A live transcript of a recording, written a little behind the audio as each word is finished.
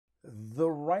The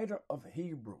writer of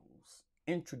Hebrews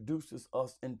introduces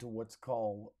us into what's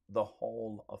called the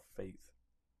Hall of Faith.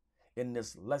 In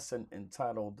this lesson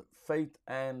entitled Faith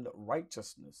and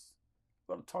Righteousness,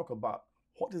 we're going to talk about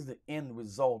what is the end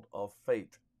result of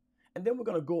faith. And then we're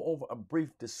going to go over a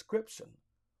brief description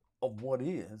of what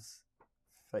is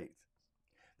faith.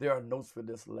 There are notes for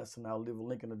this lesson. I'll leave a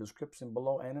link in the description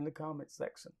below and in the comment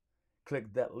section.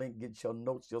 Click that link, get your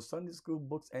notes, your Sunday school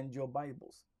books, and your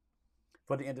Bibles.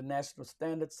 For the International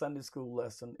Standard Sunday School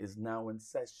lesson is now in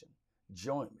session.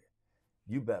 Join me.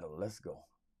 You better. Let's go.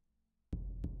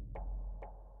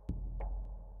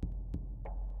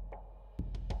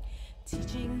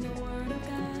 Teaching the Word of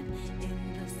God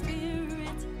in the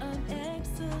spirit of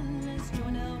excellence.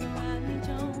 Join Elder Rodney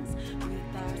Jones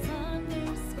with our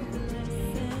Sunday school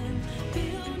lesson.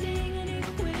 Building and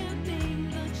equipping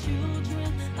the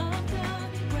children of God.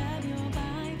 Grab your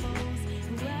Bibles,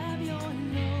 grab your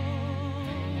notes.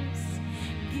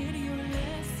 Get your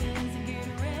lessons and get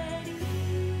ready.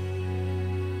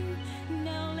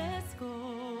 Now let's go.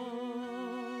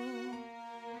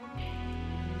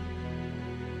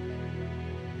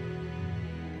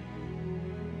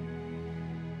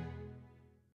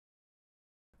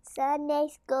 Sunday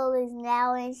school is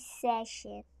now in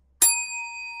session.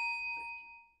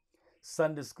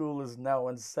 Sunday school is now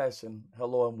in session.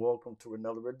 Hello and welcome to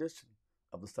another edition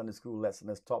of the Sunday school lesson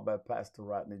as taught by Pastor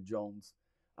Rodney Jones.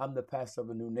 I'm the pastor of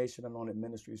the New Nation Anointed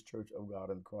Ministries Church of God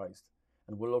in Christ.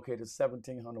 And we're located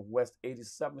 1700 West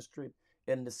 87th Street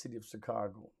in the city of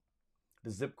Chicago.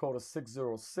 The zip code is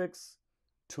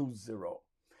 60620.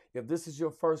 If this is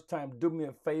your first time, do me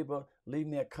a favor, leave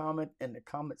me a comment in the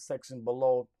comment section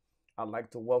below. I'd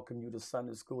like to welcome you to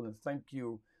Sunday school and thank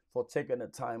you for taking the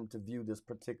time to view this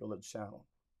particular channel.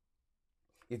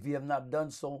 If you have not done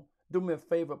so, do me a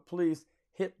favor, please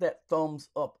hit that thumbs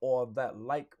up or that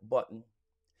like button.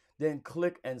 Then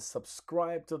click and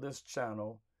subscribe to this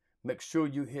channel. Make sure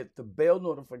you hit the bell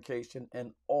notification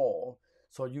and all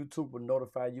so YouTube will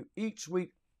notify you each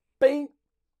week. Bing!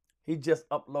 He just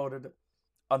uploaded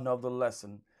another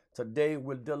lesson. Today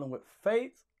we're dealing with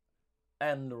faith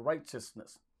and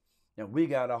righteousness. And we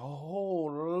got a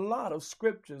whole lot of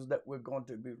scriptures that we're going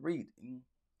to be reading.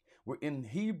 We're in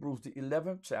Hebrews, the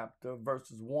 11th chapter,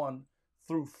 verses 1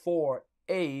 through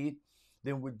 4a.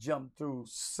 Then we jump through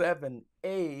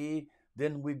 7a.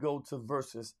 Then we go to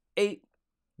verses 8.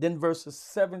 Then verses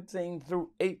 17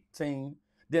 through 18.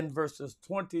 Then verses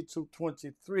 20 to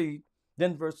 23.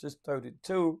 Then verses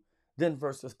 32. Then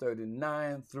verses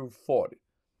 39 through 40.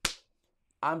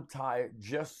 I'm tired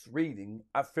just reading.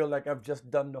 I feel like I've just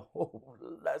done the whole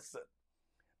lesson.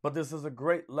 But this is a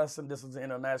great lesson. This is an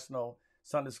international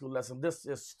Sunday school lesson. This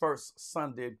is first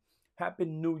Sunday. Happy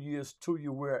New Year's to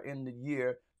you. We're in the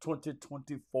year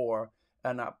 2024,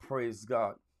 and I praise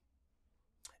God.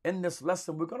 In this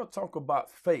lesson, we're going to talk about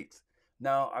faith.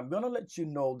 Now, I'm going to let you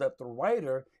know that the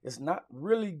writer is not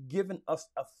really giving us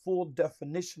a full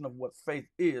definition of what faith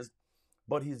is,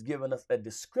 but he's given us a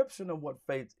description of what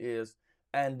faith is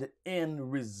and the end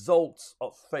results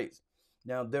of faith.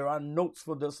 Now, there are notes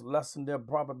for this lesson. They're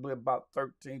probably about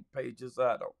 13 pages.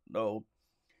 I don't know.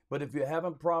 But if you're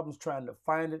having problems trying to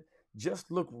find it,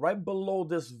 just look right below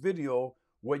this video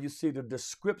where you see the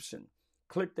description.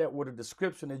 Click that where the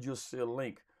description is, you'll see a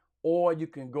link. Or you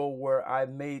can go where I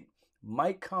made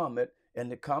my comment. In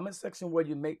the comment section where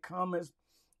you make comments,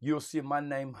 you'll see my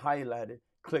name highlighted.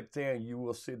 Click there and you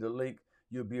will see the link.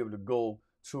 You'll be able to go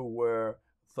to where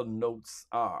the notes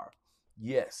are.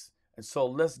 Yes. And so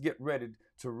let's get ready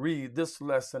to read this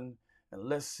lesson and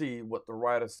let's see what the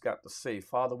writer's got to say.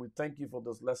 Father, we thank you for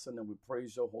this lesson and we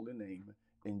praise your holy name.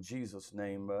 In Jesus'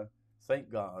 name,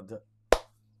 thank God.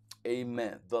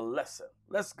 Amen. The lesson.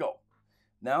 Let's go.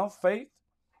 Now, faith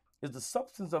is the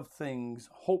substance of things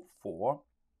hoped for,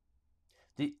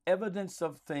 the evidence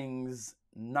of things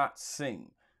not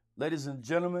seen. Ladies and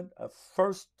gentlemen, a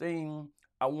first thing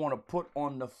I want to put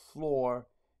on the floor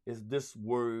is this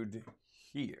word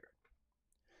here.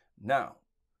 Now,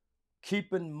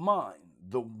 keep in mind,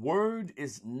 the word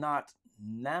is not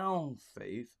noun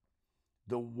faith.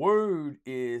 The word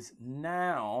is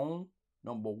noun,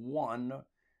 number one,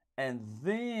 and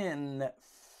then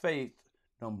faith,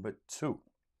 number two.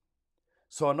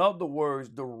 So in other words,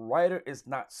 the writer is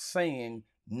not saying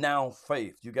noun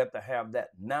faith. You got to have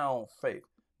that noun faith.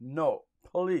 No,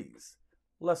 please,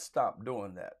 let's stop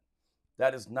doing that.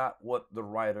 That is not what the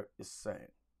writer is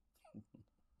saying.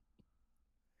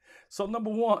 So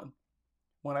number one,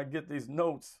 when I get these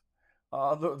notes,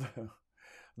 the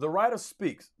writer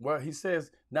speaks where he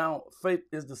says, now faith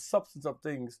is the substance of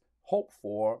things hoped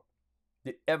for,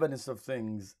 the evidence of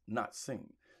things not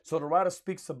seen. So the writer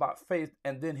speaks about faith,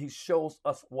 and then he shows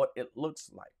us what it looks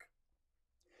like.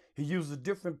 He uses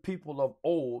different people of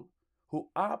old who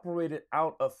operated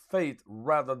out of faith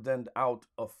rather than out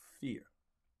of fear.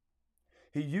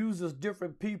 He uses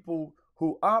different people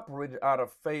who operated out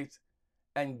of faith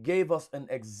and gave us an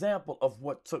example of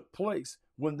what took place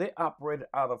when they operated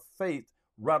out of faith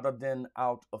rather than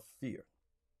out of fear.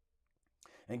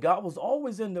 And God was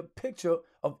always in the picture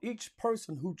of each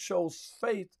person who chose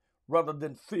faith rather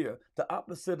than fear. The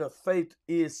opposite of faith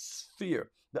is fear.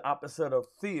 The opposite of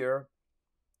fear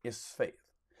is faith.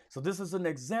 So this is an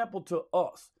example to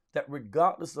us that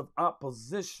regardless of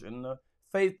opposition,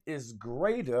 faith is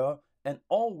greater and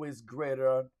always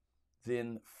greater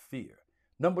than fear.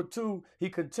 Number two, he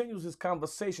continues his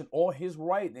conversation or his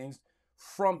writings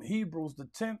from Hebrews, the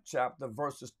 10th chapter,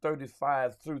 verses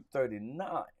 35 through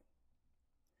 39.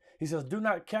 He says, do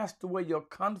not cast away your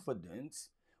confidence,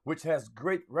 which has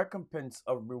great recompense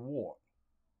of reward.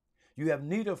 You have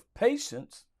need of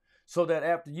patience, so that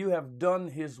after you have done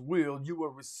his will, you will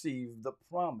receive the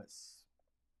promise.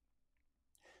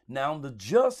 Now the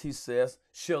just, he says,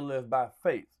 shall live by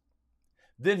faith.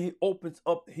 Then he opens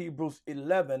up Hebrews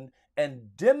 11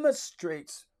 and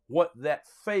demonstrates what that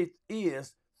faith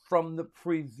is from the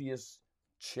previous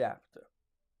chapter.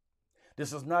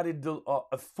 This is not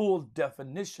a full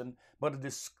definition, but a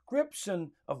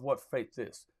description of what faith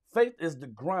is. Faith is the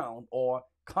ground or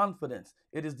confidence.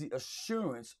 It is the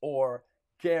assurance or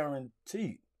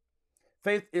guarantee.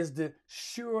 Faith is the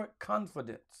sure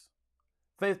confidence.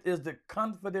 Faith is the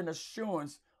confident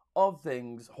assurance of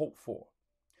things hoped for.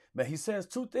 Now, he says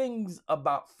two things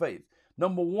about faith.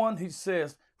 Number one, he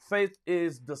says faith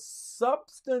is the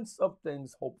substance of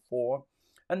things hoped for.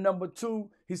 And number two,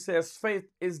 he says faith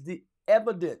is the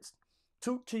evidence.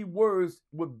 Two key words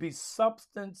would be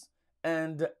substance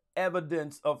and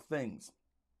evidence of things.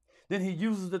 Then he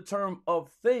uses the term of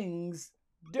things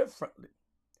differently.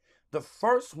 The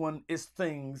first one is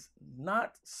things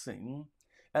not seen,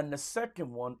 and the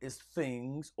second one is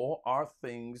things or are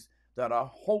things that are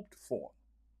hoped for.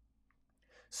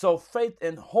 So faith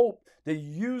and hope, they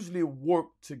usually work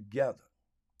together.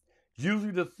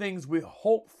 Usually the things we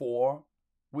hope for,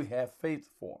 we have faith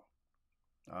for.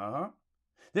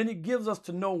 Then he gives us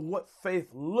to know what faith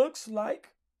looks like.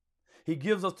 He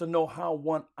gives us to know how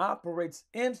one operates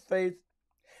in faith.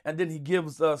 And then he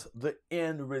gives us the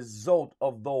end result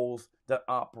of those that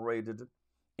operated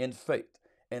in faith.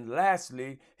 And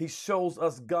lastly, he shows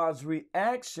us God's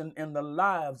reaction in the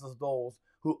lives of those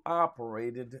who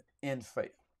operated in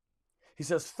faith. He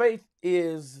says faith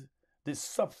is the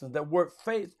substance. That word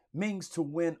faith means to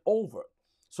win over.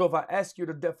 So if I ask you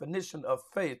the definition of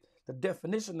faith, the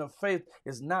definition of faith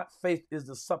is not faith is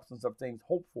the substance of things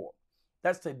hoped for.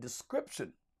 That's a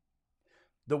description.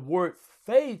 The word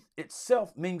faith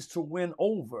itself means to win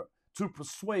over, to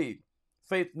persuade.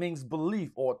 Faith means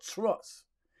belief or trust,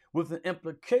 with an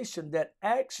implication that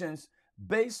actions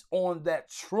based on that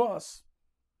trust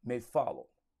may follow.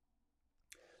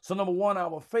 So number one,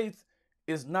 our faith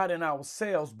is not in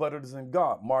ourselves, but it is in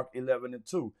God. Mark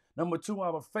 11:2. Number two,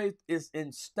 our faith is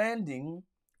in standing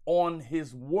on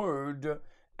his word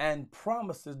and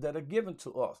promises that are given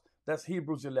to us. That's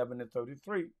Hebrews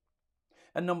 11:33.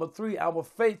 And number three, our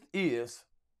faith is,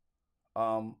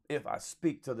 if I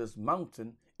speak to this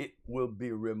mountain, it will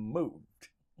be removed.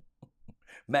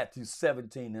 Matthew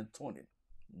 17:20.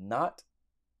 Not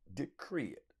decree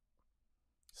it.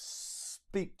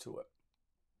 Speak to it.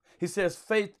 He says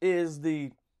faith is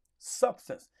the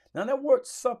substance. Now that word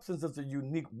substance is a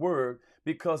unique word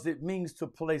because it means to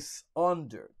place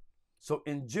under. So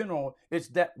in general, it's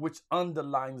that which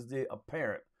underlines the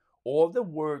apparent. Or the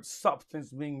word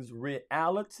substance means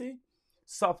reality.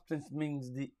 Substance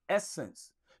means the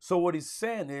essence. So what he's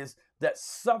saying is that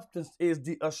substance is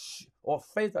or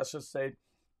faith, I should say,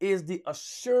 is the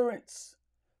assurance.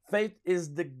 Faith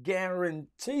is the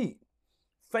guarantee.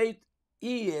 Faith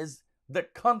is the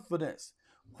confidence,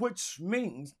 which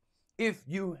means if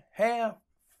you have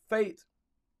faith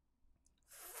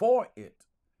for it,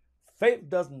 faith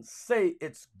doesn't say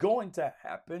it's going to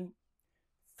happen.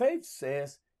 Faith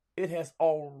says it has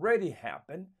already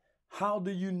happened. How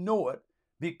do you know it?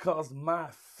 Because my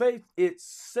faith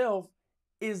itself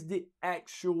is the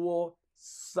actual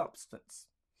substance.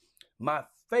 My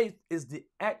faith is the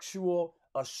actual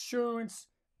assurance,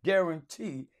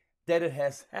 guarantee that it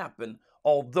has happened,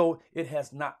 although it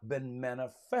has not been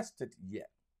manifested yet.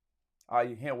 Are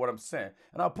you hearing what I'm saying?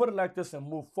 And I'll put it like this and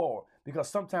move forward, because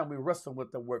sometimes we wrestle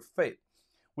with the word faith.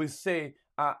 We say,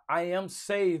 I am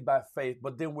saved by faith,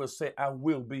 but then we'll say, I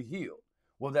will be healed.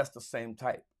 Well, that's the same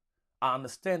type. I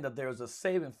understand that there's a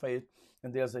saving faith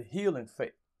and there's a healing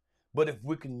faith. But if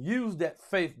we can use that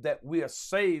faith that we are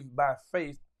saved by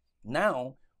faith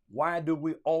now, why do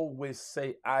we always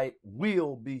say, I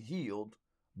will be healed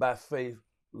by faith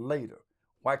later?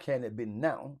 Why can't it be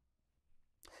now?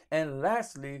 And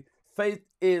lastly, faith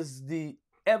is the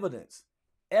evidence.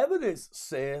 Evidence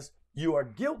says you are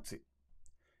guilty.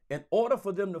 In order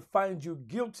for them to find you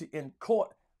guilty in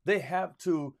court, they have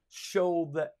to show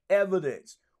the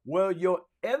evidence. Well, your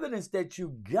evidence that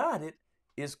you got it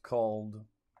is called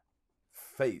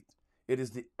faith. It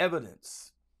is the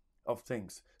evidence of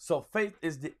things. So faith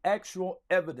is the actual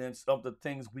evidence of the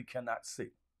things we cannot see.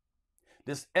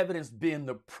 This evidence being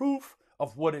the proof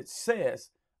of what it says.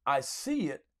 I see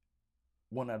it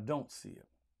when I don't see it.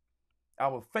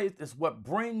 Our faith is what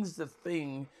brings the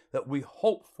thing that we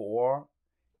hope for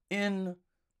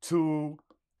into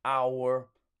our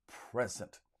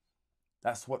present.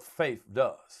 That's what faith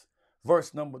does.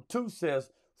 Verse number 2 says,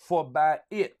 for by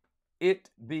it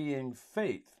being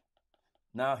faith.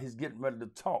 Now he's getting ready to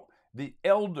talk. The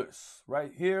elders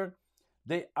right here,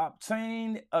 they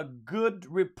obtained a good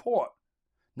report.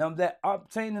 Now that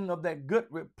obtaining of that good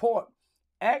report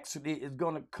actually is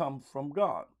going to come from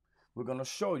God. We're going to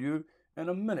show you in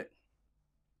a minute.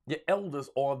 The elders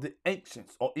or the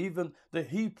ancients or even the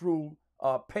Hebrew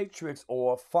patriarchs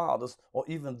or fathers or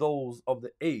even those of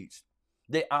the age,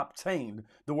 they obtained.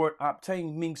 The word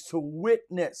obtain means to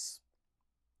witness,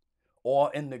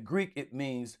 or in the Greek it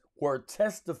means were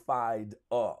testified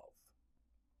of,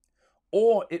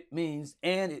 or it means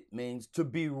to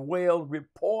be well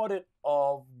reported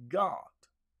of God,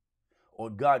 or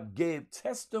God gave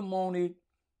testimony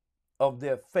of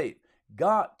their faith.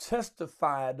 God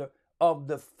testified of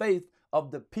the faith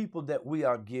of the people that we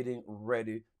are getting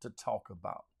ready to talk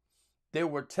about. They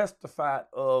were testified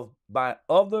of by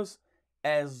others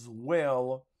as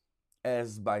well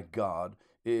as by God,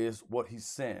 is what he's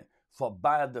saying. For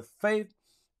by the faith,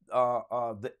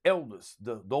 the elders,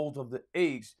 those of the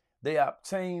age, they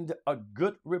obtained a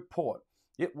good report.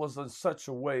 It was in such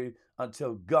a way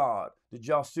until God. Did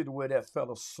y'all see the way that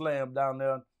fellow slammed down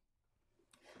there?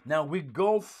 Now we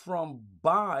go from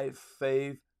by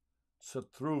faith to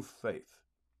through faith.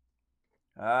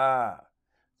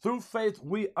 Through faith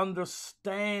we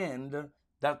understand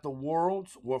that the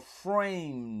worlds were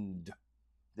framed.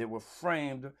 They were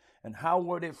framed. And how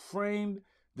were they framed?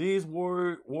 The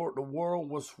world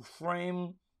was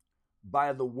framed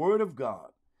by the word of God,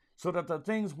 so that the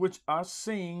things which are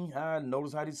seen,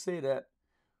 notice how he say that,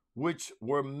 which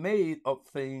were made of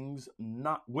things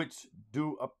not which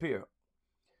do appear.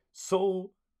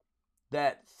 So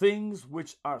that things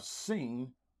which are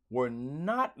seen were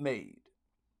not made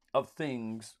of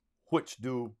things which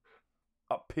do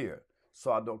appear.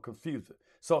 So I don't confuse it.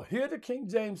 So here the King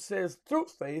James says through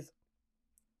faith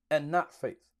and not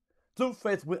faith. Through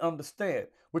faith we understand,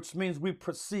 which means we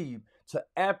perceive, to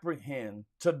apprehend,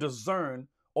 to discern,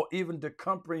 or even to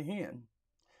comprehend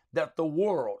that the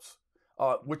worlds,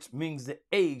 which means the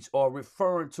age, or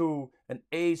referring to an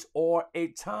age or a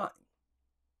time.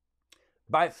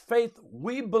 By faith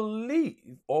we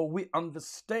believe, or we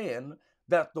understand,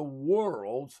 that the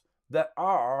worlds that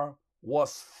are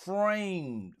was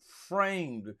framed.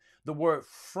 Framed. The word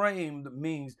framed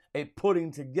means a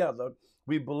putting together.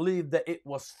 We believe that it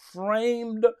was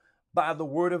framed by the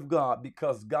word of God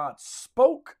because God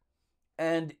spoke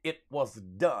and it was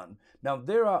done. Now,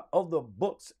 there are other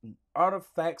books and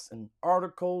artifacts and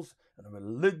articles and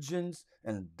religions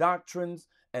and doctrines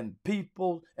and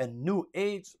people and New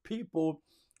Age people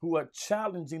who are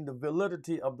challenging the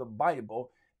validity of the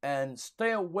Bible, and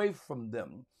stay away from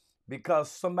them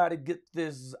because somebody get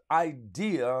this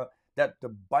idea that the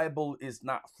Bible is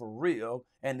not for real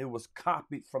and it was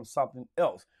copied from something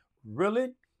else.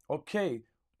 Really? Okay,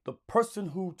 the person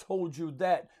who told you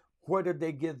that, where did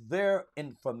they get their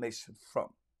information from?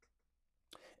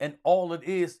 And all it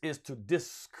is to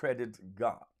discredit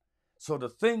God. So the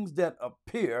things that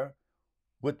appear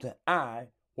with the eye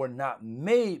were not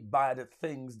made by the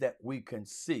things that we can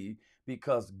see,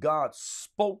 because God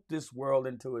spoke this world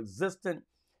into existence.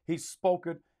 He spoke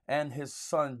it, and his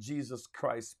son Jesus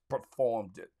Christ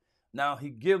performed it. Now he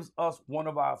gives us one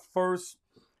of our first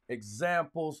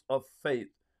examples of faith.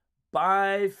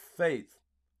 By faith.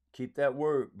 Keep that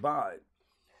word, by.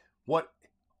 What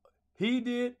he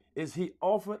did is he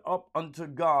offered up unto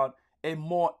God a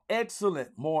more excellent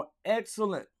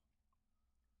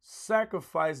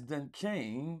sacrifice than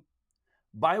Cain,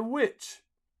 by which,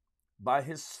 by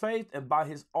his faith and by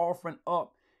his offering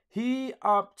up, he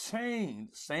obtained,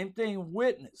 same thing,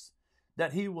 witness,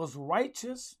 that he was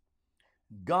righteous,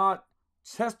 God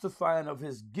testifying of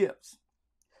his gifts,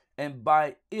 and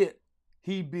by it,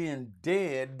 he being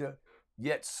dead,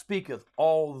 yet speaketh,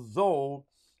 although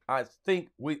I think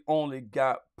we only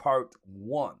got part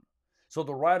 1. So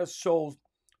the writer shows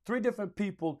 3 different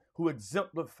people who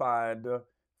exemplified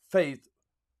faith,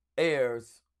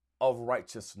 heirs of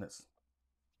righteousness: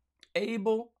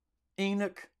 Abel,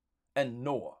 Enoch, and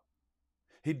Noah.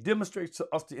 He demonstrates to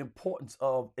us the importance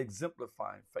of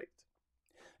exemplifying faith.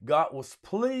 God was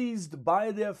pleased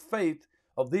by their faith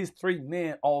of these 3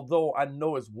 men, although I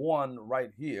know it's one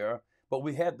right here, but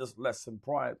we had this lesson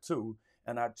prior to,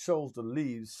 and I chose to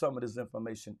leave some of this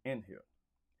information in here.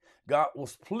 God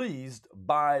was pleased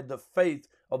by the faith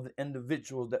of the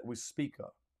individuals that we speak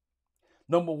of.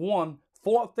 Number 1,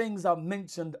 4 things are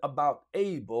mentioned about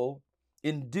Abel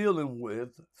in dealing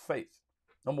with faith.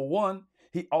 Number 1,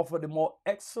 he offered a more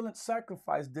excellent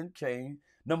sacrifice than Cain.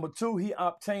 Number 2, he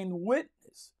obtained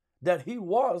witness that he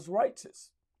was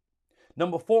righteous.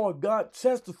 Number 4, God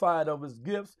testified of his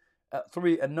gifts.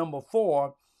 3, and number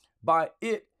 4, by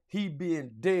it he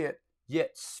being dead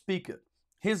yet speaketh.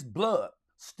 His blood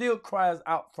still cries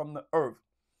out from the earth,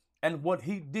 and what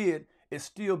he did is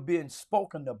still being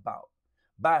spoken about.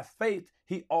 By faith,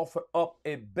 he offered up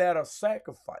a better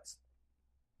sacrifice.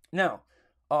 Now,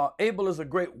 Abel is a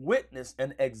great witness,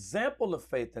 an example of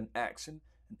faith in action.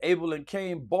 Abel and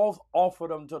Cain both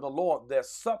offered unto the Lord their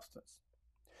substance.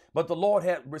 But the Lord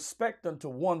had respect unto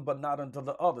one, but not unto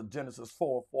the other. Genesis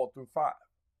 4:4-5.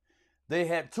 They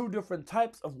had 2 different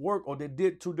types of work, or they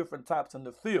did 2 different types in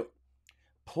the field.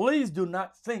 Please do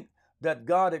not think that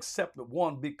God accepted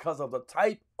one because of the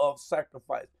type of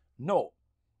sacrifice. No.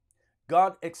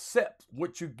 God accepts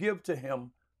what you give to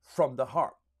him from the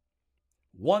heart.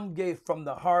 One gave from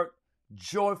the heart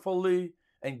joyfully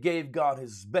and gave God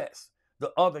his best.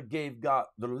 The other gave God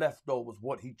the leftovers,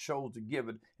 what he chose to give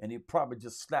it, and he probably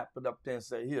just slapped it up there and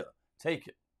said, here, take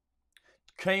it.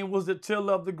 Cain was the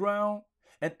tiller of the ground,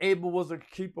 and Abel was the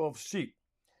keeper of sheep.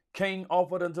 Cain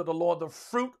offered unto the Lord the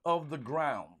fruit of the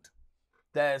ground.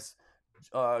 That's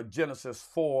Genesis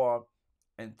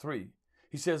 4:3.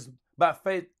 He says, by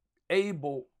faith,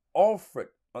 Abel offered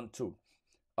unto.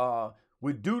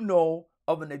 We do know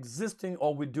of an existing,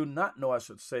 or we do not know, I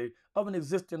should say, of an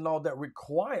existing law that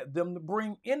required them to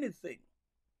bring anything.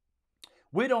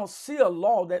 We don't see a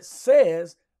law that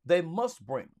says they must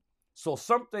bring. So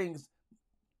some things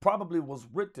probably was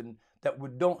written that we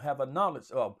don't have a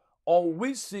knowledge of. All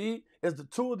we see is the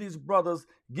 2 of these brothers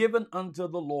giving unto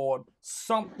the Lord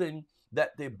something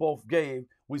that they both gave.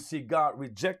 We see God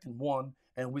rejecting one,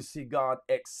 and we see God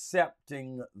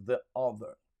accepting the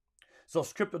other. So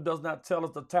scripture does not tell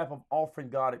us the type of offering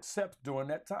God accepts during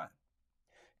that time.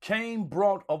 Cain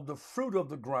brought of the fruit of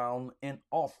the ground in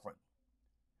offering.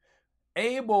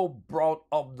 Abel brought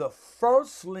of the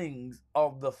firstlings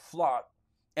of the flock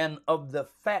and of the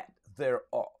fat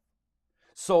thereof.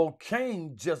 So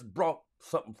Cain just brought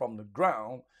something from the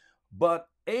ground, but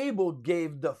Abel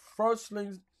gave the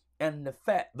firstlings and the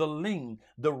fat, the lean,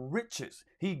 the riches.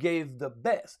 He gave the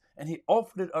best, and he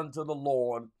offered it unto the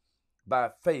Lord by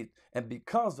faith. And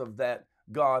because of that,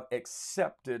 God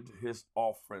accepted his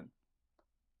offering.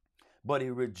 But he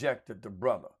rejected the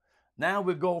brother. Now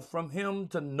we go from him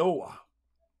to Noah.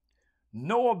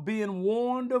 Noah being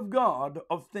warned of God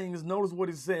of things, notice what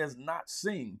he says, not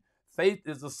seen. Faith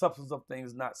is the substance of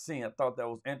things not seen. I thought that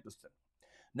was interesting.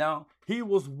 Now, he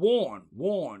was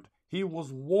warned. He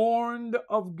was warned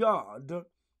of God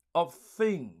of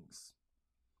things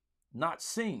not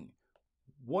seen.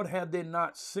 What had they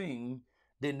not seen?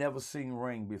 They never seen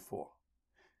rain before.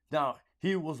 Now,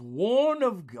 he was warned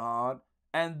of God,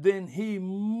 and then he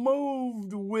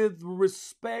moved with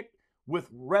respect, with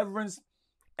reverence,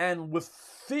 and with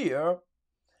fear.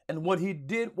 And what he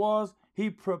did was he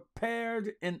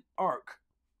prepared an ark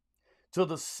to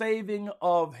the saving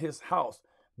of his house.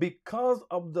 Because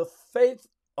of the faith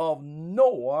of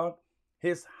Noah,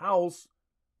 his house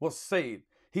was saved.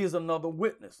 He is another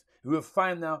witness. We will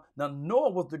find now Noah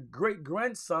was the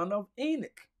great-grandson of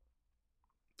Enoch.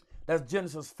 That's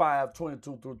Genesis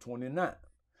 5:22-29.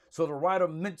 So the writer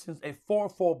mentions a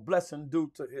fourfold blessing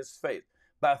due to his faith.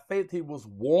 By faith, he was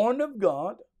warned of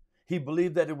God. He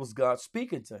believed that it was God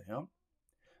speaking to him.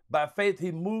 By faith,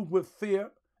 he moved with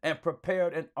fear and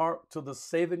prepared an ark to the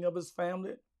saving of his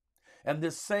family. And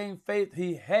this same faith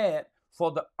he had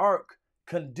for the ark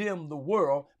condemned the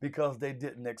world because they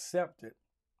didn't accept it.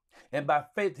 And by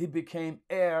faith, he became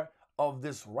heir of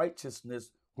this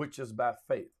righteousness, which is by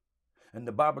faith. And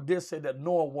the Bible did say that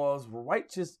Noah was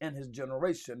righteous in his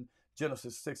generation,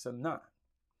 Genesis 6:9.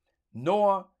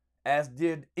 Noah, as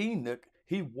did Enoch,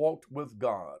 he walked with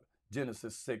God,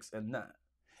 Genesis 6:9.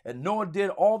 And Noah did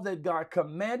all that God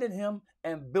commanded him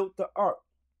and built the ark.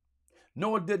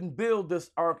 Noah didn't build this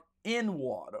ark in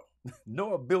water.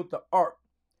 Noah built the ark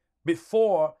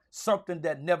before something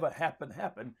that never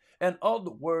happened. In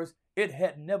other words, it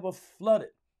had never flooded.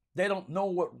 They don't know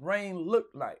what rain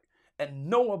looked like. And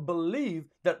Noah believed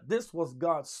that this was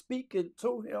God speaking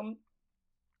to him.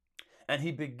 And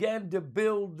he began to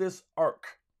build this ark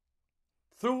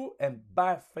through and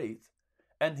by faith.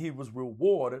 And he was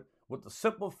rewarded with the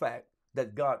simple fact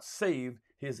that God saved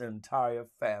his entire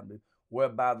family,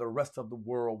 whereby the rest of the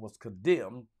world was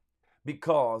condemned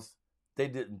because they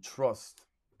didn't trust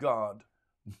God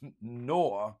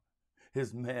nor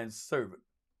his manservant.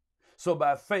 So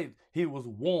by faith, he was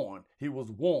warned. He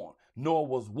was warned. Noah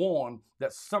was warned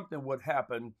that something would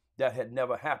happen that had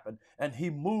never happened. And he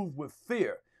moved with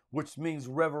fear, which means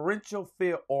reverential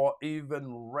fear or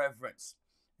even reverence.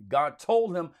 God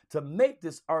told him to make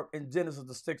this ark in Genesis,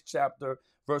 the 6th chapter,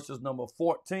 verses number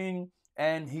 14.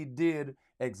 And he did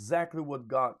exactly what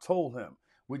God told him.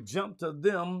 We jump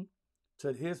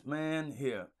to his man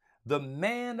here. The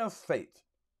man of faith,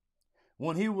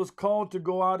 when he was called to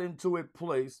go out into a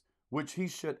place which he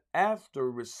should after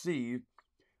receive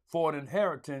for an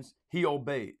inheritance, he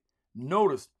obeyed.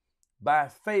 Notice, by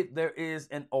faith there is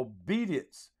an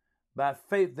obedience. By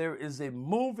faith there is a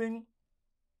moving.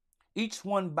 Each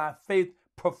one by faith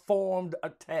performed a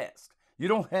task. You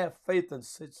don't have faith and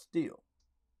sit still.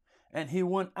 And he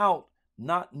went out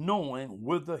not knowing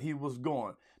whither he was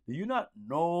going. Do you not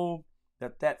know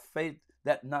that faith,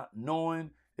 that not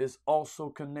knowing, is also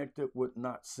connected with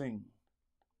not seeing?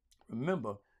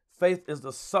 Remember, faith is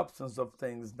the substance of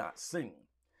things not seen.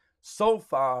 So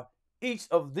far, each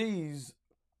of these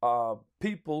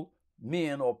people,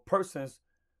 men or persons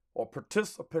or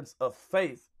participants of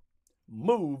faith,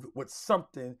 moved with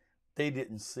something they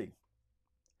didn't see.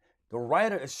 The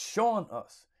writer is showing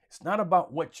us it's not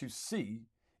about what you see,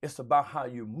 it's about how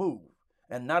you move.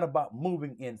 And not about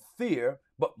moving in fear,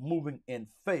 but moving in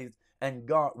faith. And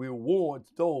God rewards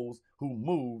those who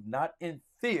move not in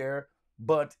fear,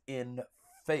 but in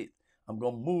faith. I'm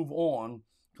going to move on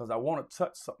because I want to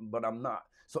touch something, but I'm not.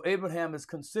 So Abraham is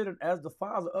considered as the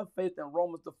father of faith in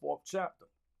Romans, the 4th chapter.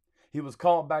 He was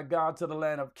called by God to the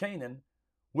land of Canaan,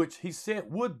 which he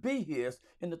said would be his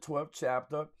in the 12th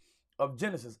chapter of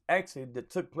Genesis. Actually, that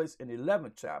took place in the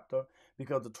 11th chapter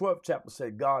because the 12th chapter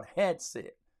said God had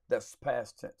said. That's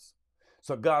past tense.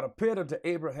 So God appeared unto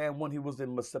Abraham when he was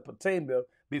in Mesopotamia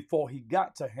before he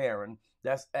got to Haran.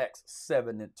 That's Acts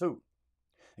 7:2.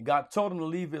 And God told him to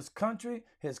leave his country,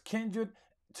 his kindred,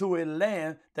 to a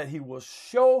land that he will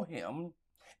show him.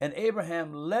 And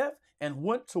Abraham left and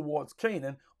went towards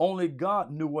Canaan. Only God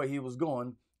knew where he was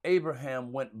going.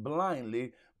 Abraham went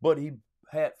blindly, but he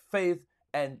had faith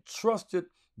and trusted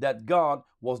that God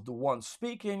was the one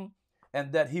speaking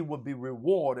and that he would be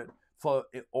rewarded for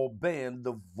obeying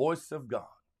the voice of God.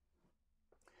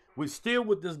 We're still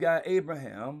with this guy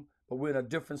Abraham, but we're in a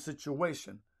different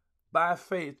situation. By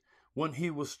faith, when he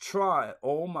was tried,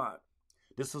 oh my,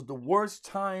 this is the worst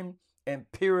time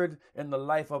and period in the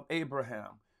life of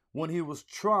Abraham. When he was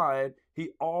tried, he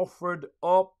offered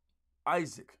up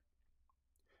Isaac.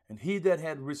 And he that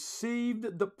had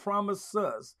received the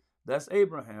promises, that's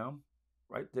Abraham,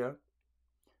 right there,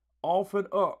 offered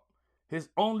up his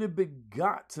only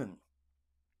begotten.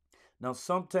 Now,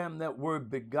 sometimes that word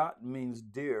begotten means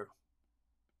dear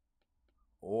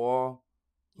or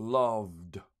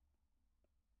loved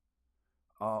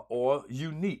or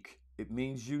unique. It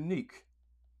means unique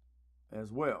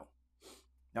as well.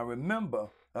 Now, remember,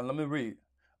 and let me read,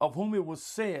 of whom it was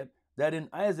said that in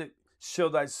Isaac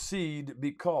shall thy seed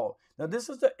be called. Now, this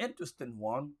is the interesting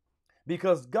one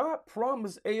because God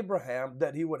promised Abraham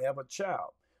that he would have a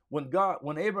child.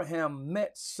 When Abraham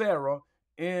met Sarah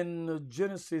in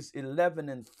Genesis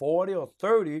 11:40 or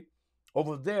 30,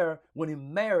 over there, when he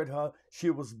married her,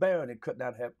 she was barren and could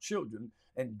not have children.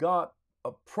 And God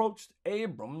approached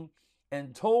Abram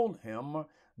and told him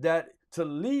that to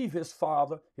leave his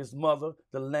father, his mother,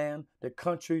 the land, the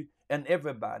country, and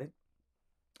everybody,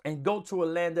 and go to a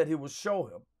land that he would show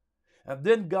him. And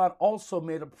then God also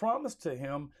made a promise to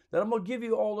him that I'm going to give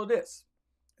you all of this.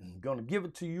 I'm going to give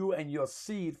it to you and your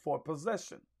seed for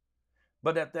possession.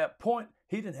 But at that point,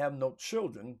 he didn't have no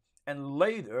children. And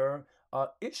later,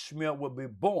 Ishmael would be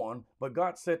born. But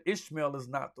God said Ishmael is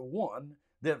not the one.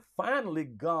 Then finally,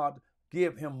 God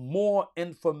gave him more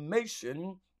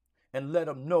information and let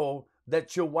him know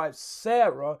that your wife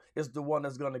Sarah is the one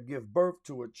that's going to give birth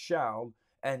to a child.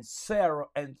 And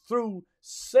through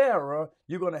Sarah,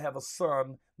 you're going to have a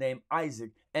son named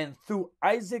Isaac. And through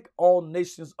Isaac, all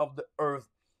nations of the earth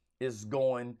is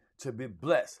going to be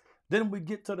blessed. Then we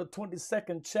get to the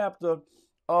 22nd chapter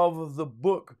of the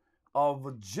book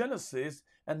of Genesis,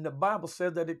 And the Bible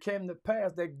says that it came to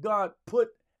pass that God put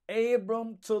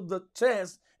Abram to the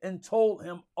test and told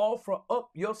him, offer up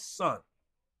your son.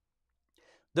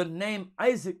 The name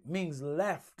Isaac means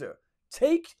laughter.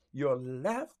 Take your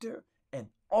laughter and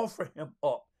offer him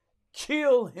up.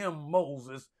 Kill him,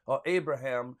 Moses, or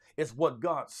Abraham, is what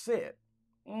God said.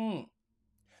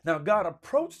 Now, God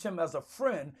approached him as a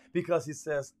friend because he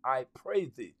says, I pray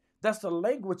thee. That's the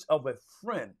language of a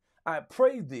friend. I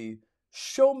pray thee,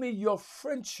 show me your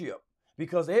friendship,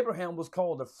 because Abraham was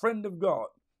called a friend of God.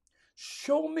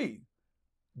 Show me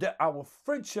that our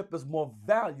friendship is more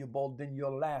valuable than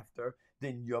your laughter,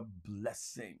 than your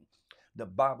blessing. The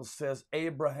Bible says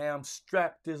Abraham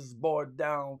strapped his boy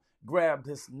down, grabbed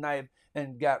his knife,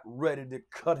 and got ready to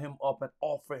cut him up and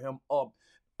offer him up.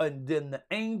 And then the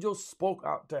angel spoke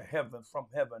out to heaven, from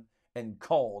heaven, and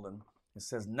called him and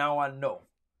says, now I know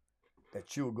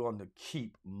that you're going to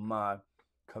keep my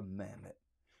commandment.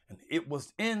 And it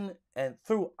was in and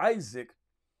through Isaac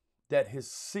that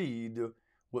his seed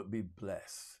would be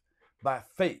blessed. By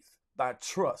faith, by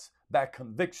trust, by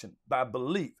conviction, by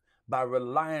belief, by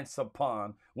reliance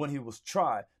upon. When he was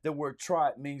tried, the word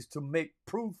tried means to make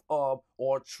proof of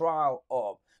or trial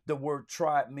of. The word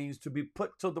tried means to be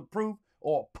put to the proof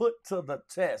or put to the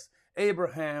test.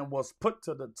 Abraham was put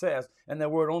to the test, and the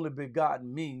word only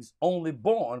begotten means only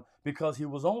born, because he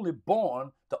was only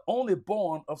born, the only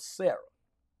born of Sarah.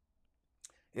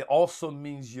 It also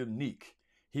means unique.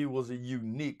 He was a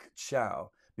unique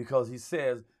child, because he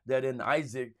says that in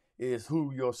Isaac is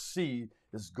who your seed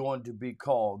is going to be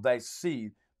called. Thy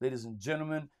seed, ladies and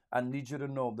gentlemen, I need you to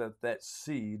know that that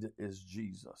seed is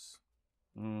Jesus.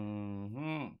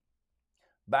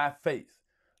 By faith.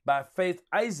 By faith,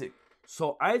 Isaac.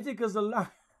 So Isaac is alive.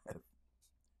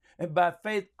 And by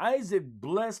faith, Isaac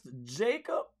blessed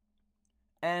Jacob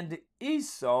and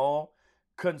Esau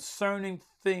concerning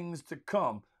things to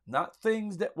come. Not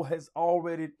things that has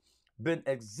already been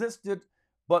existed,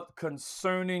 but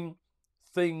concerning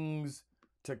things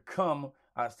to come.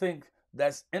 I think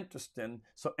that's interesting.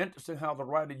 So interesting how the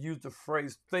writer used the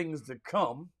phrase things to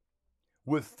come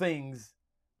with things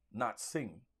not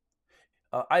seen.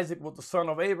 Isaac was the son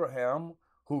of Abraham,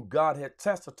 who God had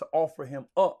tested to offer him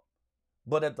up.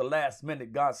 But at the last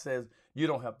minute, God says, you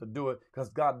don't have to do it, because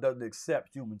God doesn't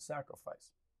accept human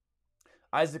sacrifice.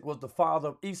 Isaac was the father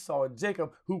of Esau and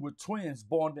Jacob, who were twins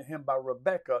born to him by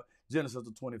Rebekah, Genesis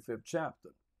the 25th chapter.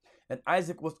 And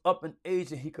Isaac was up in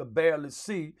age and he could barely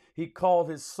see. He called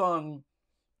his son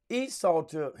Esau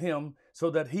to him so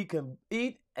that he can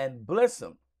eat and bless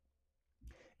him.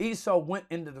 Esau went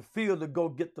into the field to go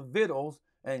get the victuals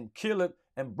and kill it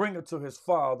and bring it to his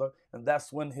father. And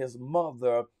that's when his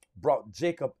mother brought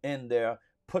Jacob in there,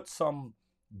 put some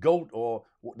goat or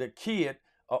the kid,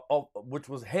 which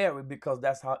was hairy, because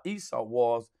that's how Esau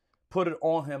was, put it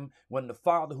on him. When the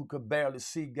father, who could barely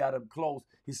see, got him close,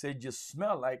 he said, you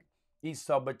smell like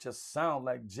Esau, but you sound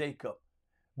like Jacob.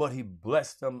 But he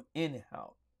blessed them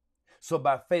anyhow. So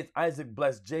by faith, Isaac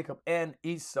blessed Jacob and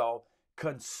Esau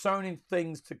concerning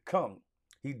things to come.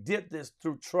 He did this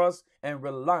through trust and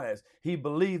reliance. He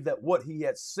believed that what he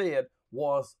had said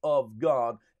was of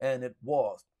God, and it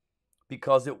was,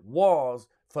 because it was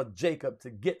for Jacob to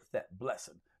get that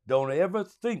blessing. Don't ever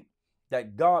think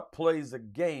that God plays a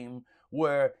game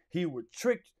where he would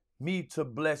trick me to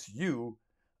bless you,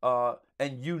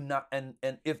 and you not, and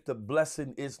if the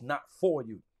blessing is not for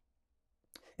you.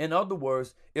 In other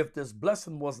words, if this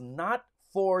blessing was not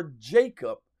for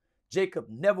Jacob, Jacob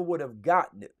never would have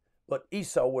gotten it, but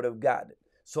Esau would have gotten it.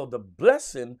 So the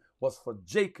blessing was for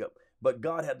Jacob, but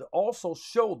God had to also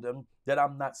show them that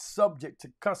I'm not subject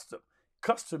to custom.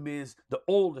 Custom is the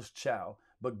oldest child,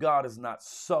 but God is not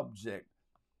subject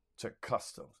to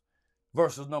customs.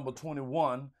 Verses number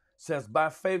 21 says, by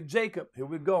faith Jacob, here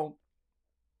we go,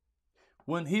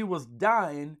 when he was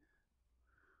dying,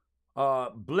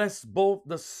 blessed both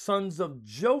the sons of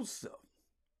Joseph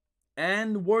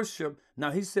and worship.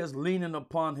 Now he says leaning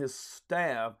upon his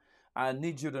staff. I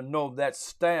need you to know that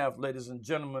staff, ladies and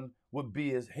gentlemen, would be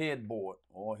his headboard,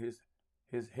 or his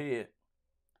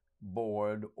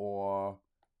headboard, or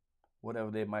whatever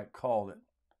they might call it,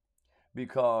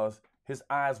 because his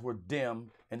eyes were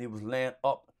dim and he was laying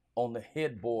up on the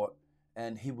headboard,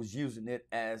 and he was using it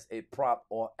as a prop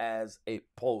or as a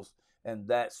post, and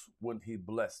that's when he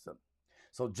blessed them.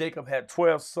 So Jacob had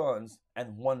 12 sons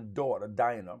and one daughter,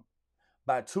 Dinah,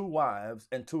 by 2 wives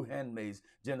and 2 handmaids,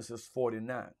 Genesis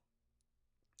 49.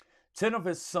 10 of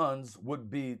his sons would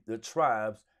be the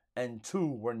tribes, and 2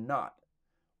 were not.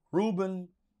 Reuben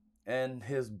and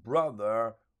his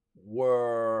brother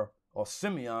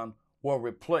Simeon were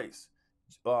replaced.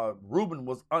 Reuben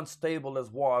was unstable as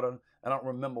water, I don't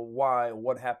remember why or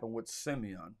what happened with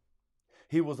Simeon.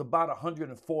 He was about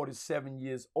 147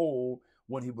 years old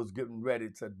when he was getting ready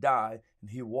to die, and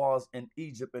he was in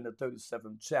Egypt in the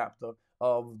 37th chapter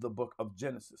of the book of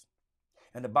Genesis.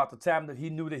 And about the time that he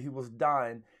knew that he was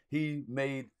dying, he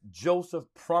made Joseph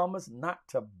promise not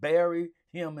to bury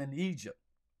him in Egypt.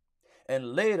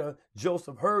 And later,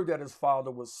 Joseph heard that his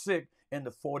father was sick. In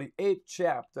the 48th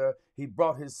chapter, he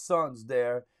brought his sons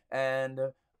there, and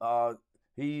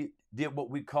he did what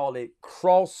we call a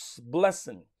cross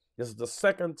blessing. This is the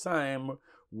second time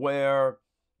where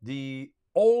the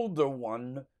older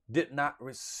one did not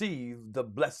receive the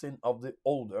blessing of the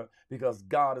older, because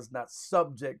God is not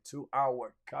subject to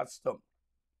our custom.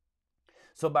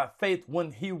 So by faith,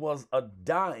 when he was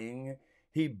dying,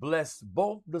 he blessed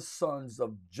both the sons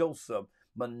of Joseph,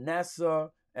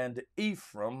 Manasseh and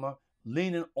Ephraim,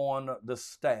 leaning on the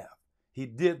staff. He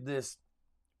did this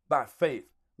by faith.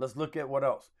 Let's look at what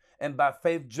else. And by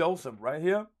faith, Joseph, right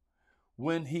here,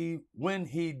 when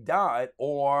he died,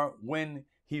 or when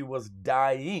he was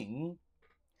dying,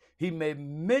 he made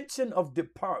mention of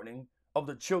departing of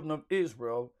the children of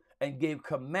Israel and gave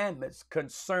commandments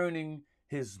concerning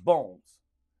his bones.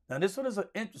 Now, this one is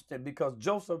interesting, because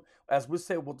Joseph, as we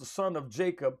say, was the son of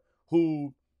Jacob,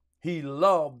 who he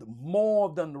loved more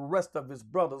than the rest of his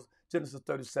brothers, Genesis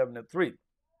 37:3.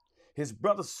 His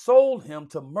brothers sold him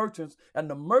to merchants, and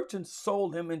the merchants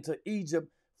sold him into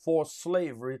Egypt for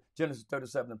slavery, Genesis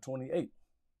 37:28.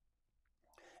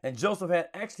 And Joseph had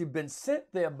actually been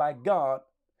sent there by God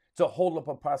to hold up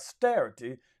a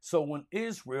posterity, so when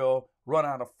Israel run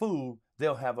out of food,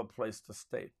 they'll have a place to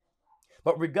stay.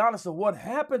 But regardless of what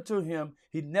happened to him,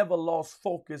 he never lost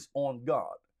focus on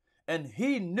God. And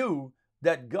he knew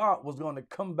that God was going to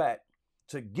come back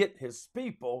to get his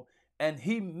people, and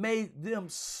he made them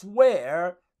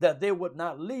swear that they would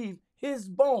not leave his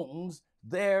bones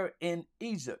there in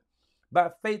Egypt.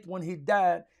 By faith, when he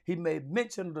died, he made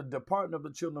mention of the departing of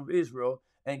the children of Israel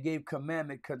and gave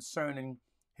commandment concerning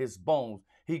his bones.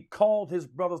 He called his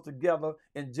brothers together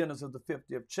in Genesis the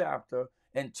 50th chapter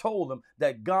and told them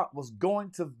that God was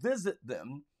going to visit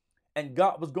them and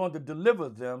God was going to deliver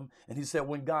them. And he said,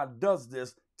 when God does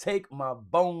this, take my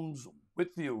bones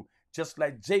with you. Just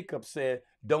like Jacob said,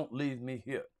 don't leave me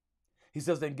here. He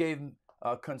says they gave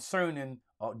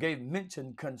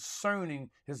mention concerning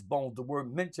his bones. The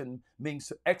word mention means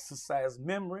to exercise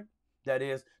memory, that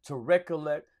is, to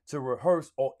recollect, to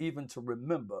rehearse, or even to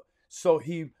remember. So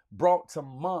he brought to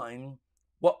mind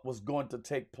what was going to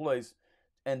take place,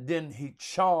 and then he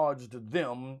charged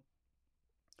them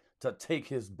to take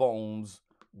his bones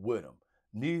with him.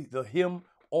 Neither him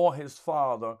or his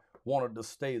father wanted to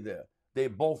stay there. They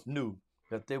both knew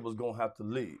that they was going to have to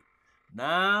leave.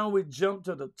 Now we jump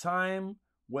to the time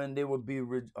when they would be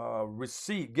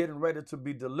received, getting ready to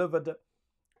be delivered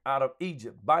out of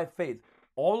Egypt by faith.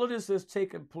 All of this is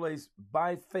taking place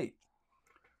by faith.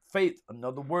 Faith,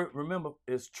 another word, remember,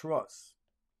 is trust.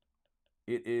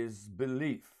 It is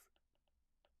belief.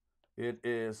 It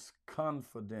is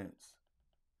confidence.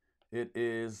 It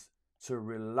is to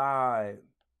rely,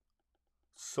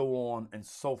 so on and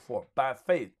so forth. By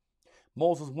faith,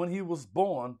 Moses, when he was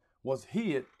born, was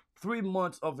hid 3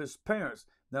 months of his parents.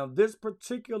 Now, this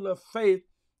particular faith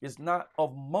is not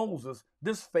of Moses.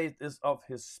 This faith is of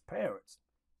his parents.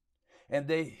 And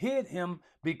they hid him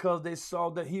because they saw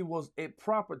that he was a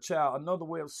proper child. Another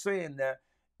way of saying that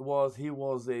was he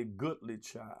was a goodly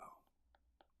child.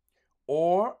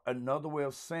 Or another way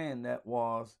of saying that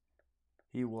was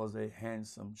he was a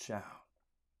handsome child.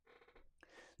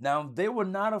 Now, they were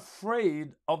not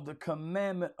afraid of the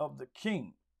commandment of the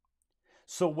king.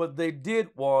 So what they did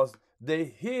was they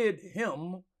hid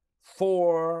him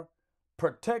for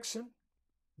protection.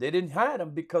 They didn't hide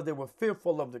him because they were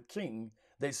fearful of the king.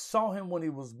 They saw him when he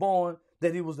was born,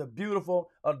 that he was a beautiful,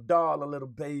 adorable little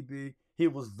baby. He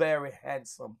was very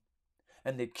handsome.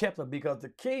 And they kept him because the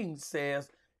king says,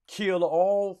 kill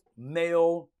all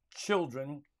male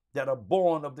children that are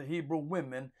born of the Hebrew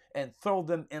women and throw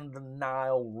them in the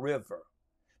Nile River.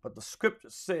 But the scripture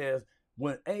says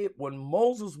when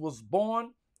Moses was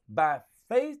born, by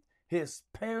faith, his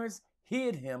parents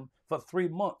hid him for 3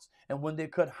 months. And when they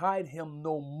could hide him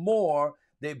no more,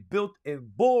 they built a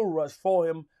bulrush for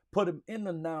him, put him in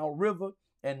the Nile River,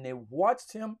 and they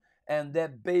watched him, and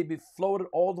that baby floated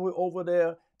all the way over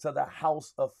there to the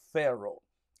house of Pharaoh.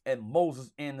 And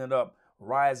Moses ended up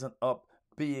rising up,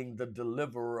 being the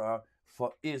deliverer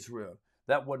for Israel.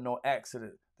 That wasn't no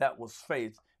accident. That was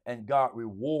faith, and God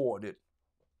rewarded.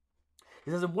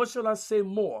 He says, and what shall I say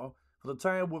more? For the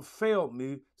time would fail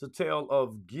me to tell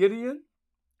of Gideon,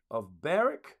 of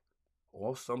Barak,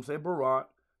 or some say Barak,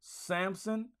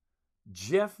 Samson,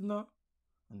 Jephthah,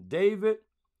 and David,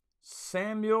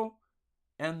 Samuel,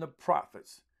 and the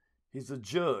prophets. He's a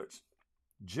judge,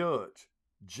 judge,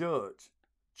 judge,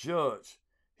 judge.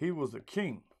 He was a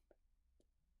king.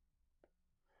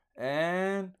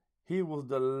 And he was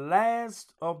the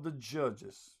last of the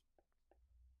judges.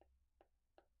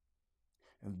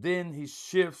 And then he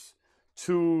shifts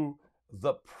to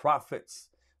the prophets.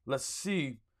 Let's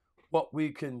see what we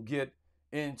can get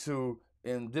into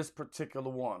in this particular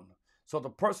one. So the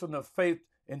person of faith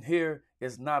in here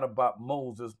is not about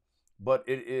Moses, but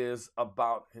it is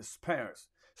about his parents.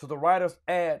 So the writers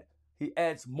he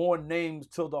adds more names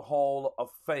to the hall of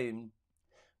fame.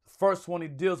 The first one he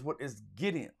deals with is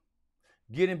Gideon.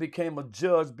 Gideon became a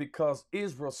judge because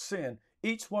Israel sinned.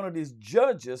 Each one of these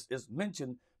judges is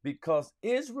mentioned because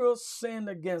Israel sinned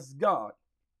against God.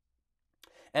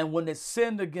 And when they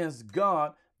sinned against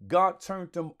God, God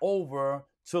turned them over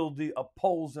to the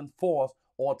opposing force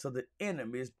or to the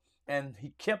enemies, and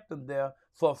he kept them there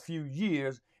for a few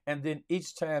years. And then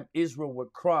each time Israel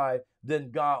would cry,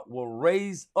 then God will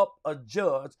raise up a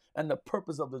judge. And the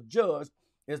purpose of the judge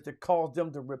is to cause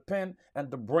them to repent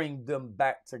and to bring them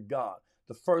back to God.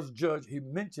 The first judge he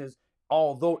mentions,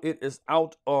 although it is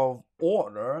out of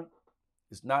order,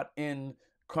 it's not in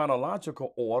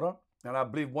chronological order. And I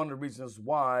believe one of the reasons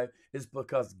why is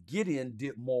because Gideon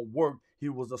did more work. He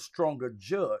was a stronger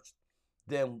judge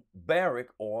than Barak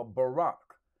or Barak.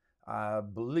 I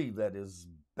believe that is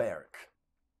Barak.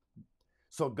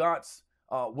 So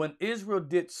when Israel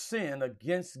did sin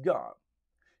against God,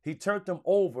 he turned them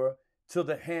over to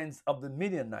the hands of the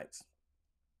Midianites.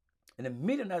 And the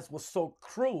Midianites were so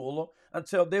cruel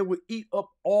until they would eat up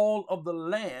all of the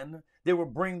land. They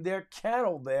would bring their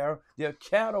cattle there. Their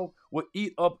cattle would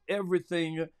eat up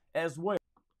everything as well.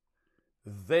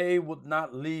 They would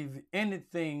not leave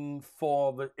anything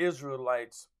for the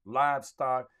Israelites'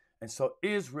 livestock. And so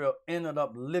Israel ended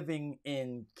up living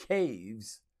in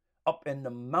caves up in the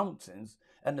mountains.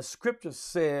 And the scripture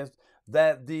says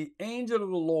that the angel of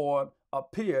the Lord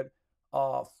appeared.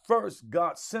 First,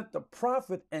 God sent the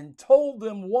prophet and told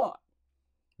them what?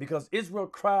 Because Israel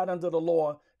cried unto the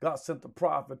Lord, God sent the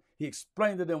prophet. He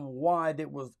explained to them why they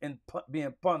was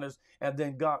being punished. And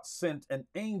then God sent an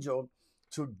angel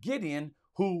to Gideon,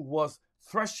 who was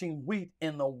threshing wheat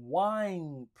in the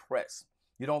wine press.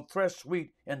 You don't thresh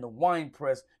wheat in the wine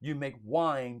press. You make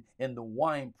wine in the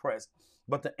wine press.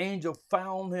 But the angel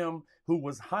found him who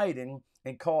was hiding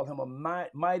and called him a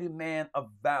mighty man of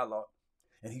valor.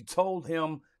 And he told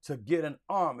him to get an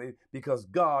army because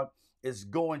God is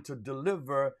going to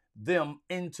deliver them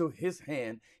into his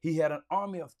hand. He had an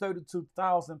army of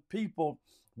 32,000 people,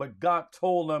 but God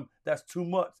told him that's too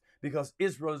much because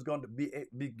Israel is going to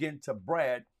begin to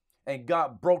brag. And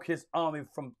God broke his army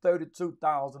from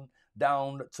 32,000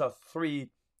 down to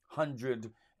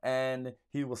 300. And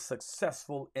he was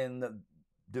successful in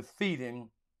defeating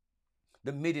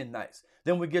the Midianites.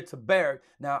 Then we get to Barak.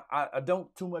 Now, I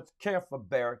don't too much care for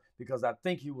Barak because I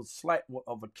think he was slight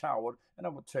of a coward, and I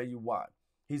will tell you why.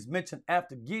 He's mentioned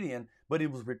after Gideon, but he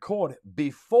was recorded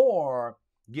before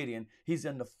Gideon. He's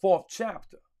in the 4th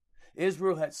chapter.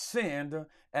 Israel had sinned,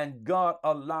 and God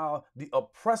allowed the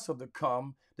oppressor to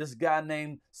come. This guy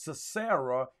named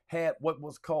Sisera had what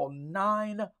was called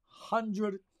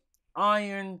 900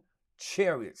 iron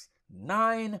chariots.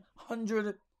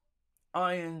 900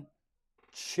 iron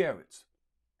chariots.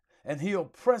 And he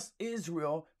oppressed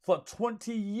Israel for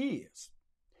 20 years.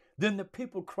 Then the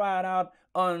people cried out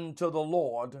unto the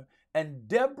Lord, and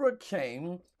Deborah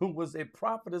came, who was a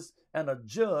prophetess and a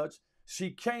judge.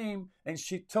 She came and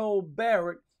she told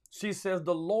Barak, she says,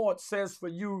 the Lord says for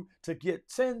you to get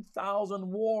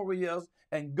 10,000 warriors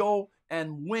and go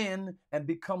and win and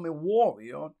become a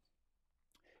warrior.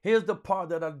 Here's the part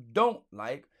that I don't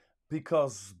like,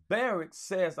 because Barak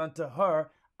says unto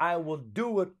her, I will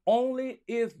do it only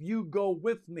if you go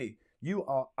with me. You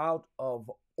are out of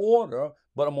order,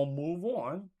 but I'm going to move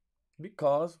on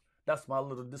because that's my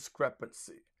little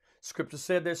discrepancy. Scripture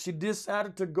said that she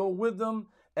decided to go with them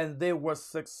and they were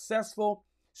successful.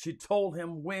 She told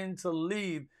him when to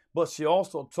leave, but she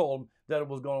also told him that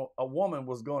a woman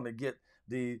was going to get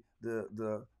the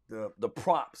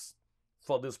props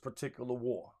for this particular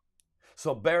war.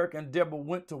 So Barak and Deborah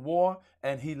went to war,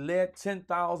 and he led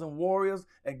 10,000 warriors,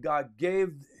 and God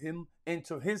gave him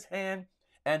into his hand,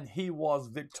 and he was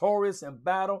victorious in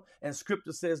battle. And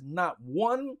scripture says not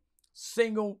one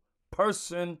single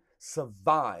person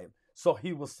survived. So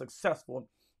he was successful.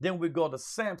 Then we go to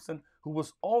Samson, who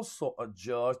was also a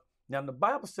judge. Now, the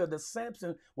Bible said that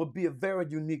Samson would be a very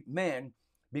unique man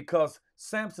because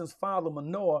Samson's father,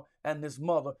 Manoah, and his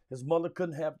mother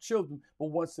couldn't have children. But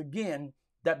once again,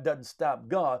 that doesn't stop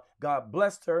God. God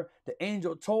blessed her. The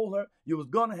angel told her you was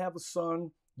going to have a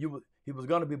son. He was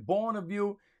going to be born of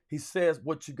you. He says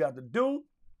what you got to do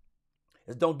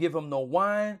is don't give him no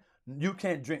wine. You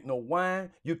can't drink no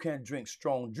wine. You can't drink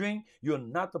strong drink. You're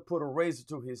not to put a razor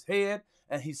to his head.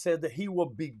 And he said that he will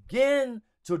begin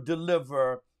to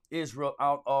deliver Israel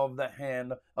out of the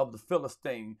hand of the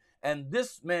Philistine. And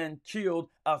this man killed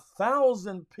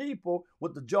 1,000 people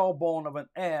with the jawbone of an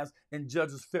ass in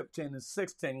Judges 15 and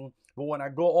 16. But when I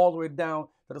go all the way down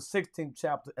to the 16th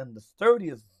chapter and the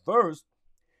 30th verse,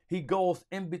 he goes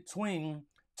in between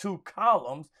two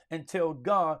columns and tell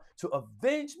God to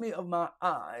avenge me of my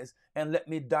eyes and let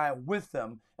me die with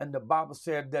them. And the Bible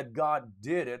said that God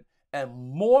did it, and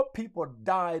more people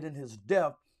died in his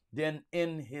death than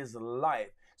in his life.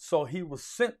 So he was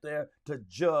sent there to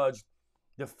judge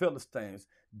the Philistines.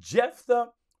 Jephthah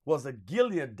was a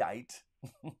Gileadite.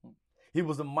 He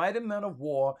was a mighty man of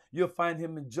war. You'll find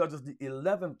him in Judges, the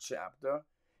 11th chapter.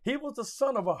 He was the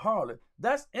son of a harlot.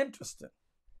 That's interesting.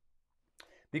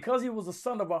 Because he was the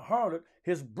son of a harlot,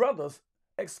 his brothers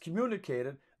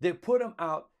excommunicated. They put him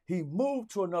out. He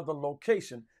moved to another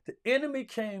location. The enemy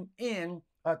came in,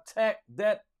 attacked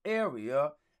that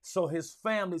area. So his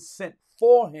family sent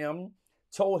for him,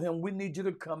 told him, we need you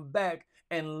to come back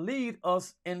and lead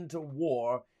us into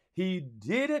war. He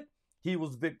did it. He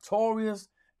was victorious,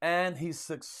 and he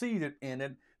succeeded in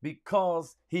it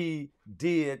because he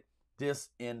did this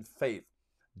in faith.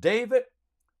 David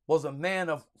was a man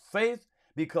of faith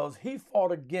because he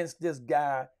fought against this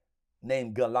guy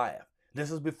named Goliath.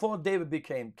 This is before David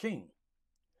became king.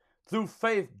 Through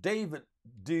faith, David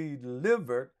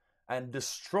delivered and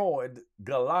destroyed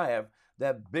Goliath,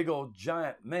 that big old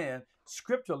giant man.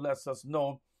 Scripture lets us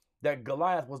know that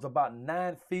Goliath was about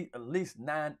 9 feet, at least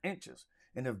 9 inches.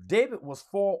 And if David was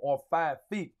 4 or 5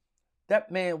 feet,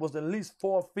 that man was at least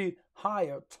 4 feet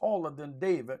higher, taller than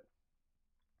David.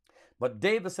 But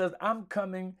David says, I'm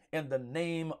coming in the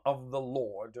name of the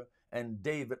Lord. And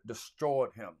David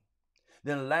destroyed him.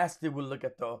 Then lastly, we look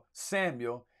at the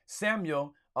Samuel.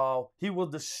 Samuel, he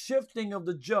was the shifting of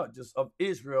the judges of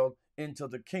Israel into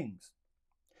the kings.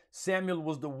 Samuel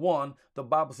was the one, the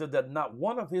Bible said that not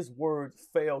one of his words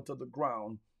fell to the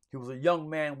ground. He was a young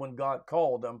man when God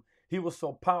called him. He was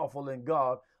so powerful in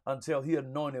God until he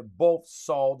anointed both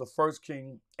Saul, the first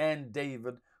king, and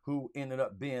David, who ended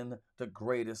up being the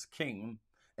greatest king.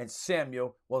 And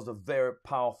Samuel was a very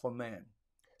powerful man.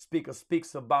 Speaker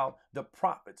speaks about the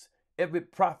prophets. Every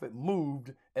prophet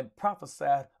moved and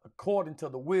prophesied according to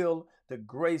the will, the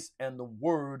grace, and the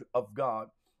word of God.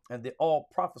 And they all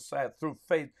prophesied through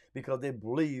faith because they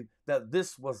believed that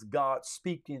this was God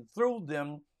speaking through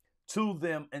them, to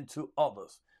them, and to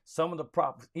others. Some of the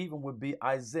prophets even would be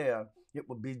Isaiah, it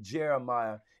would be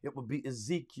Jeremiah, it would be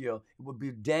Ezekiel, it would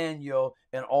be Daniel,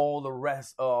 and all the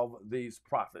rest of these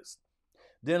prophets.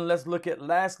 Then let's look at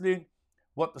lastly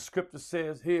what the scripture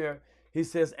says here. He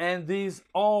says, and these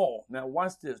all, now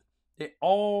watch this, they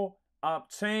all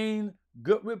obtain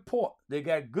good report. They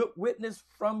got good witness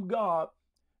from God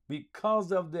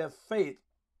because of their faith,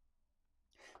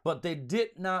 but they did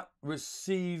not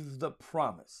receive the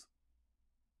promise.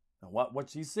 Now, what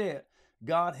she said,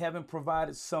 God having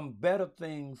provided some better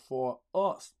thing for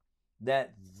us,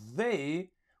 that they,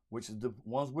 which is the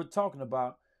ones we're talking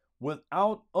about,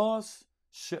 without us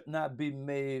should not be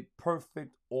made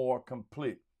perfect or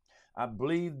complete. I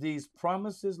believe these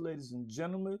promises, ladies and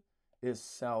gentlemen, is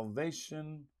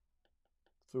salvation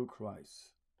through Christ.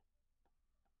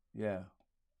 Yeah.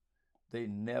 They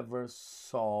never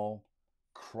saw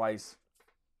Christ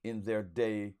in their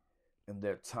day, in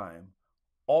their time.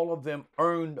 All of them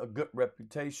earned a good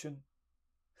reputation.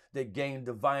 They gained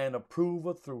divine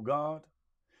approval through God.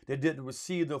 They didn't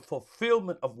receive the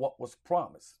fulfillment of what was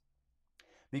promised,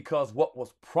 because what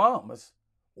was promised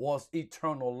was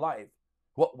eternal life.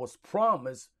 What was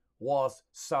promised was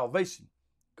salvation.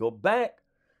 Go back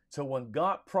to when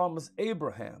God promised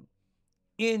Abraham,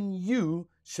 in you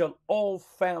shall all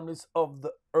families of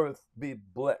the earth be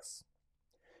blessed.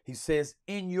 He says,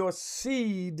 in your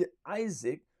seed,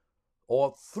 Isaac,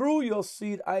 or through your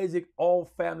seed, Isaac, all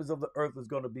families of the earth is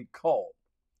going to be called.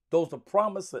 Those are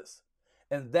promises.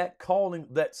 And that calling,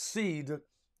 that seed,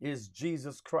 is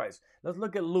Jesus Christ. Let's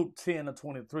look at Luke 10 and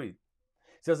 23. It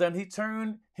says, and he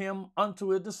turned him unto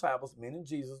his disciples, meaning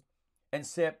Jesus, and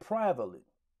said privately,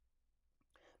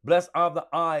 blessed are the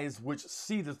eyes which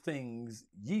see the things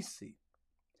ye see.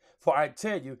 For I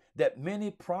tell you that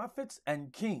many prophets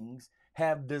and kings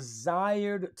have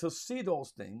desired to see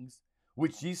those things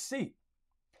which ye see,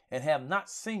 and have not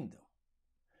seen them,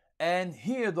 and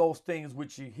hear those things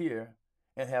which ye hear,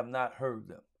 and have not heard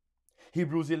them.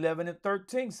 Hebrews 11 and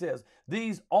 13 says,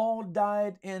 these all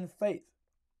died in faith,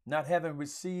 not having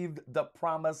received the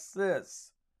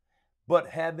promises, but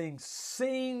having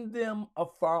seen them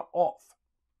afar off,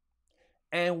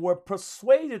 and were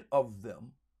persuaded of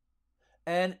them,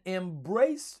 and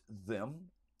embraced them,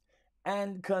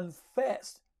 and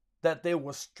confessed that they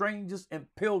were strangers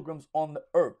and pilgrims on the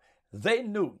earth. They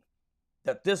knew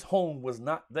that this home was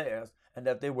not theirs, and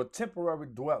that they were temporary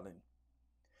dwelling,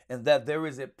 and that there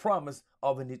is a promise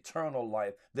of an eternal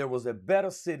life. There was a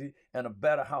better city and a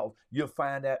better house. You'll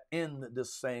find that in the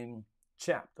same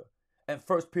chapter. And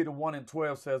 1 Peter 1 and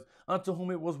 12 says, unto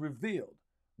whom it was revealed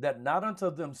that not unto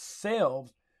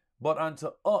themselves, but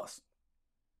unto us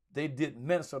they did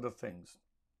minister the things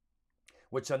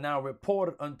which are now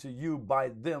reported unto you by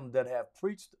them that have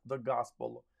preached the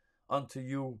gospel unto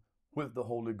you with the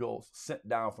Holy Ghost sent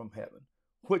down from heaven,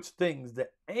 which things the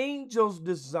angels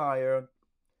desire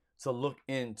to look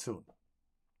into.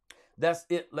 That's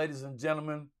it, ladies and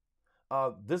gentlemen.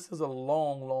 This is a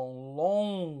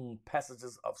long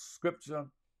passages of scripture.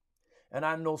 And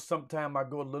I know sometimes I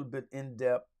go a little bit in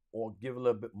depth or give a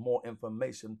little bit more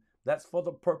information. That's for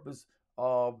the purpose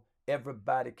of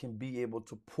everybody can be able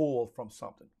to pull from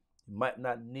something. You might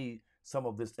not need some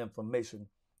of this information,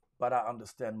 but I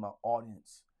understand my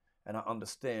audience. And I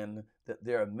understand that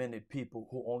there are many people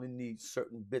who only need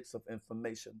certain bits of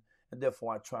information. And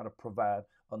therefore, I try to provide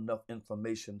enough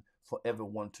information for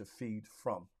everyone to feed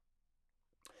from.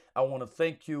 I want to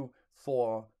thank you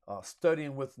for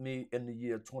studying with me in the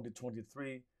year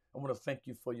 2023. I want to thank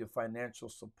you for your financial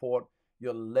support,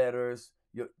 your letters,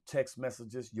 your text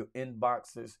messages, your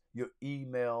inboxes, your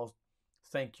emails.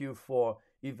 Thank you for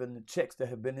even the checks that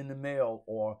have been in the mail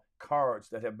or cards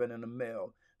that have been in the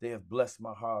mail. They have blessed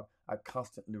my heart. I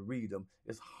constantly read them.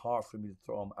 It's hard for me to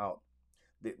throw them out.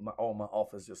 All my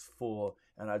office is full,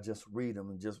 and I just read them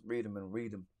and just read them and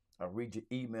read them. I read your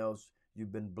emails.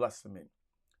 You've been blessing me.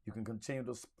 You can continue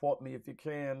to support me if you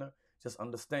can. Just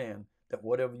understand that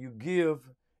whatever you give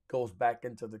goes back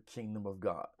into the kingdom of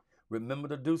God. Remember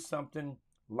to do something.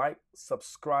 Like,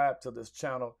 subscribe to this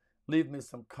channel. Leave me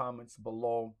some comments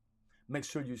below. Make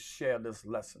sure you share this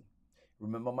lesson.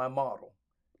 Remember my motto,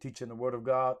 teaching the word of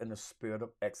God in the spirit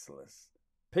of excellence.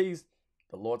 Peace.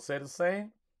 The Lord said the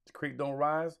same. The creek don't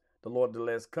rise. The Lord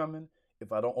delays coming.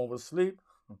 If I don't oversleep,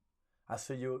 I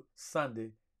see you Sunday,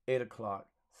 8 o'clock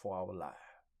for our live.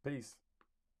 Peace.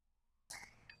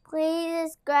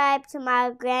 Please subscribe to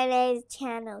my granddad's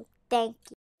channel. Thank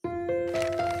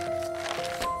you.